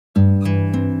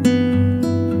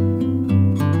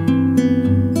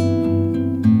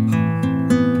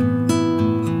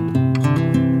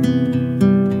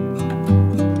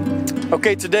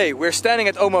Okay, today we're standing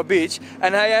at Omaha Beach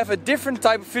and I have a different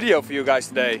type of video for you guys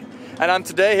today. And I'm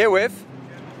today here with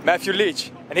Matthew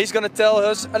Leitch and he's gonna tell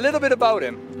us a little bit about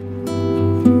him.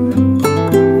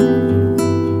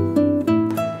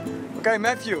 Okay,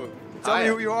 Matthew, tell me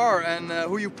who you are and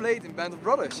who you played in Band of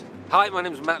Brothers. Hi, my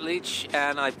name is Matt Leitch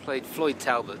and I played Floyd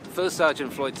Talbert, First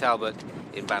Sergeant Floyd Talbert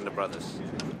in Band of Brothers.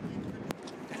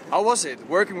 How was it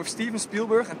working with Steven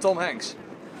Spielberg and Tom Hanks?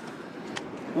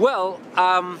 Well,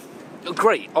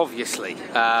 great, obviously,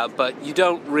 but you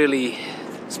don't really...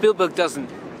 Spielberg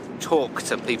doesn't talk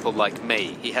to people like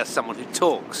me. He has someone who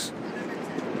talks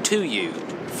to you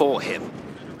for him.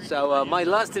 So my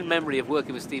lasting memory of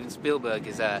working with Steven Spielberg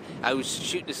is I was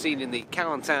shooting a scene in the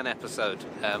Town episode,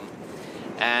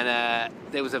 and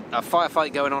there was a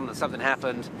firefight going on and something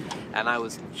happened, and I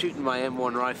was shooting my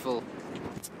M1 rifle,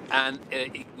 and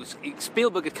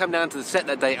Spielberg had come down to the set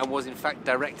that day and was in fact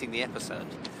directing the episode.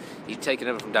 He'd taken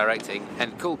over from directing,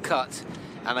 and called cut,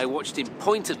 and I watched him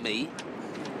point at me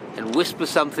and whisper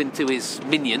something to his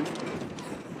minion,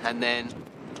 and then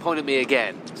point at me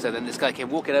again. So then this guy came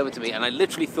walking over to me, and I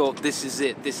literally thought, this is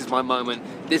it, this is my moment,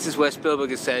 this is where Spielberg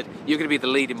has said, you're going to be the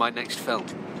lead in my next film.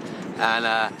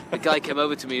 And the guy came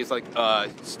over to me, he's like,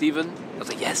 Steven? I was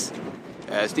like, yes.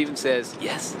 Steven says,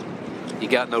 yes, you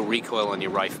got no recoil on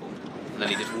your rifle. And then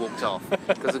he just walked off.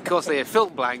 Because of course they have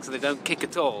film blanks and they don't kick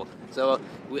at all. So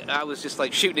I was just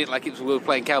like shooting it like we were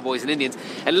playing cowboys and Indians.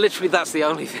 And literally that's the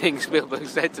only thing Spielberg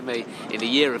said to me in a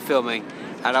year of filming.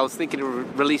 And I was thinking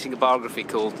of releasing a biography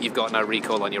called You've Got No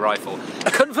Recoil on Your Rifle.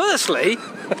 Conversely,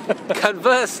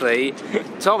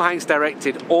 Tom Hanks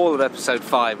directed all of episode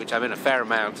 5, which I'm in a fair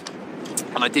amount.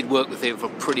 And I did work with him for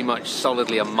pretty much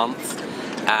solidly a month.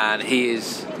 And he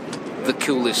is the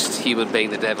coolest human being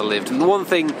that ever lived. And the one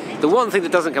thing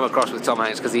that doesn't come across with Tom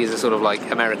Hanks, because he is a sort of like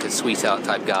America's sweetheart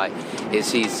type guy,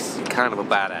 is he's kind of a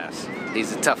badass.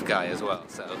 He's a tough guy as well,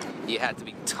 so you had to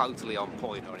be totally on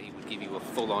point or he would give you a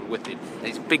full-on whipping. And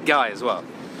he's a big guy as well.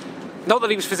 Not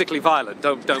that he was physically violent,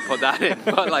 don't put that in,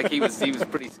 but like he was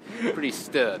pretty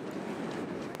stern.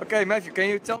 Okay, Matthew, can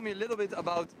you tell me a little bit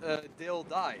about Dale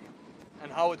Dye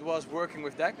and how it was working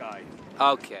with that guy?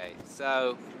 Okay,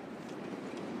 so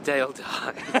Dale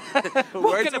Dye.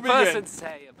 What can a person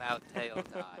say about Dale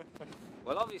Dye?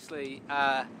 Well, obviously,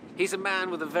 he's a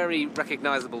man with a very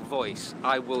recognisable voice.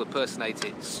 I will impersonate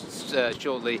it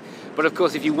shortly. But of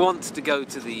course, if you want to go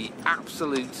to the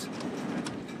absolute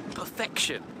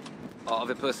perfection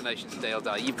of impersonations of Dale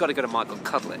Dye, you've got to go to Michael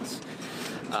Cudlitz,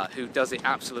 who does it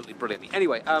absolutely brilliantly.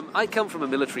 Anyway, I come from a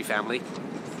military family,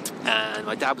 and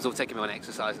my dad was always taking me on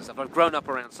exercise and stuff. I've grown up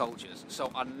around soldiers,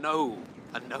 so I know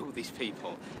these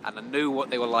people, and I knew what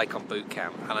they were like on boot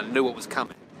camp, and I knew what was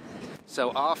coming.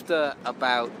 So after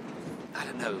about,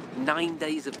 9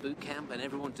 days of boot camp and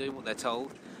everyone doing what they're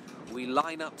told, we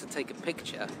line up to take a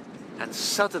picture, and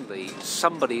suddenly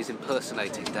somebody is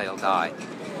impersonating Dale Dye.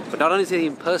 But not only is he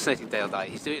impersonating Dale Dye,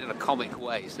 he's doing it in a comic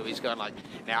way. So he's going like,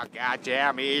 now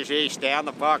goddamn easy, stay on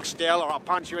the buck still or I'll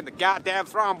punch you in the goddamn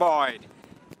thromboid.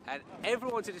 And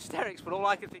everyone's in hysterics, but all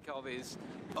I can think of is,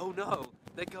 oh no,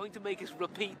 they're going to make us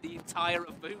repeat the entire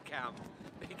of boot camp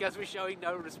because we're showing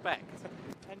no respect.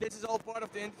 And this is all part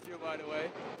of the interview, by the way.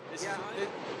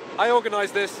 I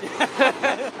organised this.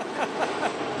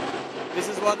 This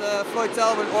is what Floyd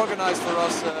Talbert organised for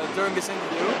us during this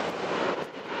interview.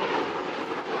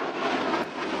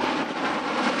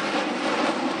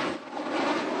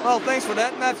 Well, thanks for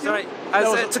that, Matthew. Sorry.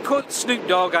 To quote Snoop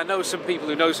Dogg, I know some people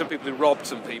who know some people who robbed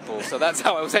some people, so that's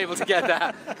how I was able to get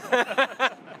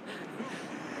that.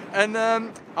 And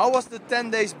how was the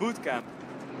 10 days boot camp?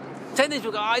 10 days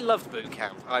boot camp, I loved boot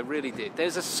camp, I really did.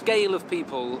 There's a scale of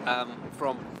people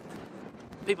from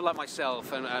people like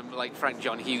myself and like Frank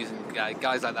John Hughes and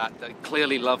guys like that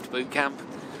clearly loved boot camp.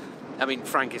 I mean,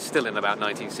 Frank is still in about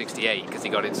 1968 because he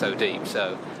got in so deep.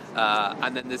 So,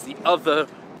 and then there's the other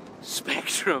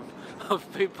spectrum of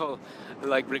people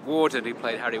like Rick Warden, who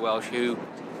played Harry Welsh, who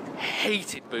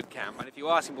hated boot camp. And if you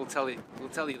ask him, we'll tell you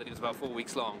that it was about 4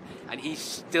 weeks long, and he's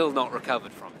still not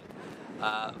recovered from it.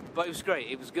 But it was great.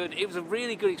 It was good. It was a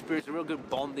really good experience, a real good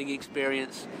bonding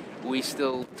experience. We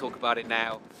still talk about it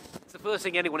now. It's the first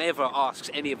thing anyone ever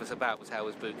asks any of us about was how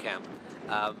was boot camp.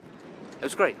 It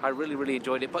was great. I really, really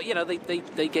enjoyed it. But you know,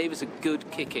 they gave us a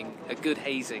good kicking, a good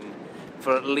hazing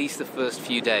for at least the first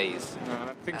few days.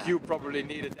 I think you probably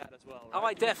needed that as well, right? Oh,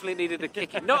 I definitely needed a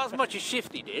kicking. Not as much as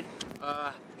Shifty did.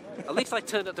 At least I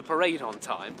turned up to parade on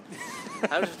time.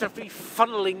 I was just be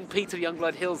funneling Peter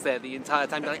Youngblood Hills there the entire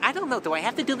time. Like, I don't know, do I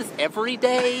have to do this every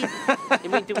day? I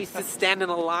mean, do we just stand in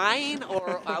a line?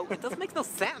 Or it doesn't make no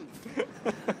sense.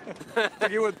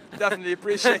 You would definitely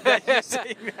appreciate that you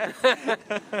saying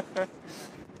that.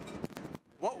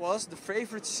 What was the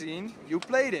favorite scene you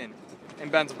played in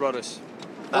Band of Brothers?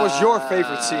 What was your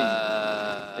favorite scene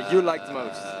that you liked the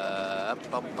most?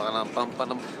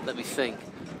 Let me think.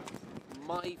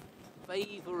 My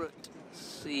favourite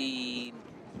scene,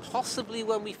 possibly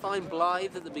when we find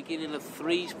Blythe at the beginning of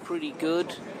 3 is pretty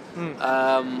good.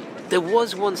 There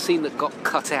was one scene that got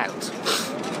cut out.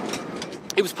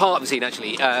 It was part of the scene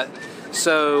actually.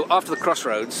 So after the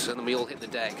crossroads, and then we all hit the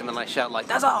deck, and then I shout like,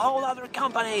 "There's a whole other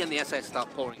company!" and the SS start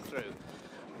pouring through.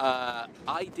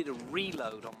 I did a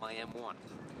reload on my M1,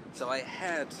 so I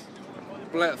had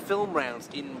film rounds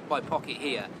in my pocket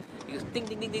here. It goes ding,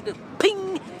 ding, ding, ding, ding,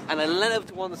 ping, and I leant over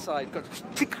to one side, got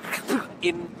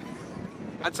in,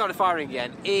 and started firing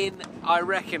again in, I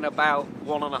reckon, about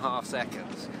 1.5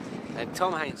 seconds. And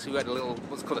Tom Hanks, who had a little,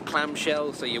 what's called a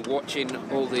clamshell, so you're watching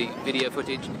all the video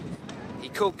footage, he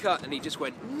called cut and he just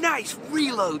went, "Nice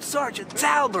reload, Sergeant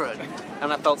Talbert!"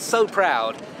 And I felt so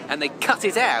proud. And they cut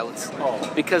it out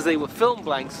because they were film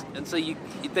blanks, and so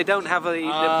they don't have a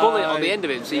bullet on the end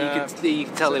of it, so you could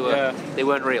tell they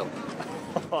weren't real.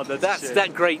 Oh,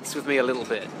 that grates with me a little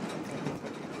bit.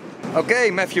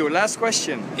 Okay, Matthew, last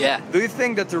question. Yeah. Do you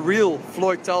think that the real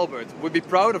Floyd Talbert would be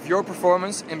proud of your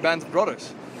performance in Band of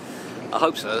Brothers? I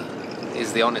hope so,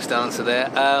 is the honest answer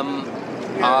there.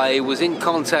 I was in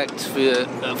contact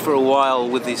for a while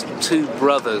with these 2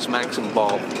 brothers, Max and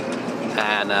Bob,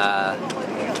 and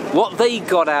what they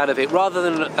got out of it, rather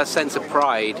than a sense of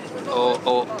pride,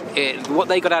 what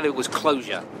they got out of it was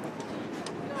closure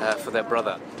for their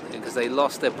brother, because they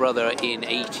lost their brother in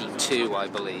 '82, I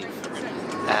believe,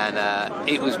 and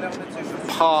it was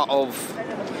part of,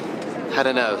 I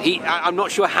don't know, I'm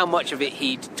not sure how much of it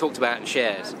he'd talked about and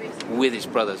shares with his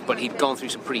brothers, but he'd gone through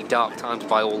some pretty dark times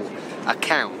by all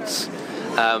accounts.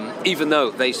 Even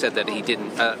though they said that he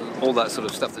didn't, all that sort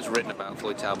of stuff that's written about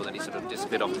Floyd Talbot, that he sort of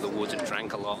disappeared off to the woods and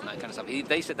drank a lot and that kind of stuff,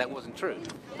 they said that wasn't true.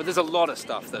 But there's a lot of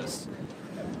stuff that's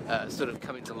sort of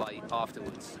coming to light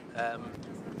afterwards.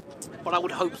 But I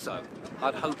would hope so.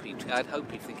 I'd hope he'd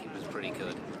think he was pretty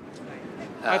good.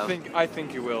 I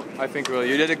think you will. I think you will.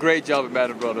 You did a great job in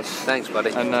Band of Brothers. Thanks,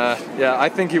 buddy. And I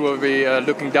think he will be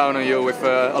looking down on you with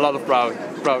a lot of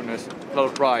proudness, a lot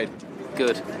of pride.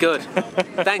 Good.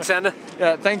 Thanks, Anna.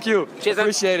 Yeah, thank you. Cheers,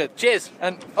 appreciate it. Cheers.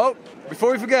 And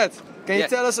before we forget, can you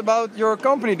tell us about your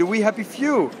company, the We Happy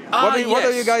Few? What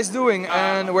are you guys doing,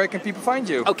 and where can people find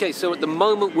you? Okay, so at the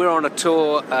moment we're on a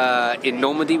tour in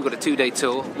Normandy. We've got a 2-day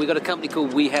tour. We've got a company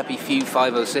called We Happy Few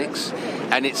 506,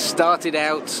 and it started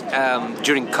out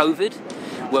during COVID,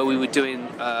 where we were doing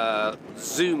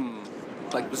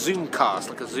Zoomcast, like a Zoom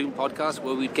podcast,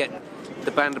 where we'd get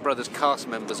the Band of Brothers cast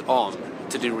members on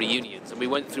to do reunions, and we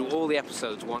went through all the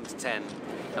episodes 1 to 10,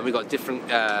 and we got different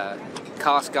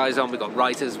cast guys on, we got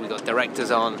writers, we got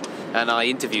directors on, and I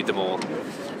interviewed them all.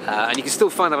 And you can still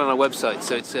find that on our website,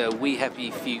 so it's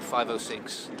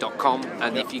wehappyfew506.com,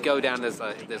 and if you go down, there's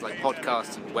like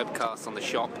podcasts and webcasts on the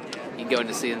shop. You can go in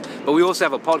and see them. But we also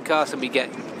have a podcast, and we get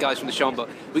guys from the shop, but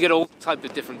we get all types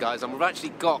of different guys on. We've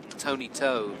actually got Tony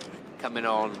Toad coming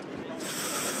on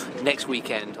next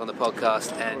weekend on the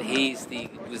podcast, and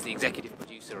was the executive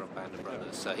producer of Band of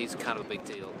Brothers, so he's kind of a big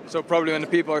deal. So probably when the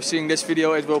people are seeing this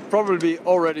video, it will probably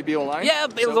already be online. Yeah,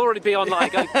 it'll already be online.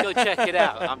 Go check it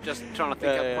out. I'm just trying to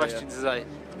think of questions as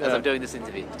I'm doing this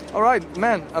interview. All right,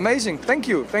 man, amazing. Thank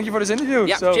you for this interview.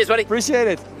 Yeah, cheers, buddy. Appreciate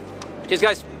it. Cheers,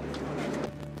 guys.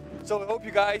 So I hope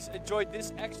you guys enjoyed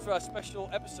this extra special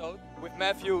episode with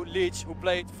Matthew Leitch, who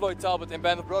played Floyd Talbot in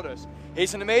Band of Brothers.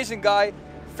 He's an amazing guy,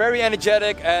 very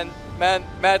energetic, and man,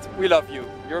 Matt, we love you.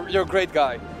 You're a great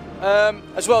guy.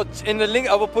 As well, in the link,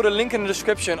 I will put a link in the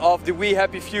description of the We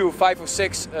Happy Few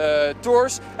 506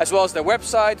 tours, as well as their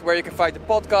website, where you can find the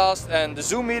podcast and the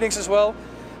Zoom meetings as well.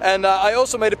 And I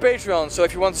also made a Patreon, so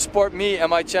if you want to support me and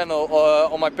my channel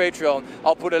on my Patreon,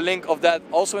 I'll put a link of that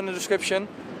also in the description.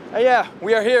 And yeah,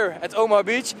 we are here at Omaha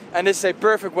Beach, and this is a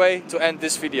perfect way to end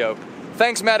this video.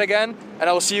 Thanks, Matt, again, and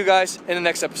I will see you guys in the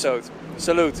next episode.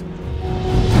 Salute.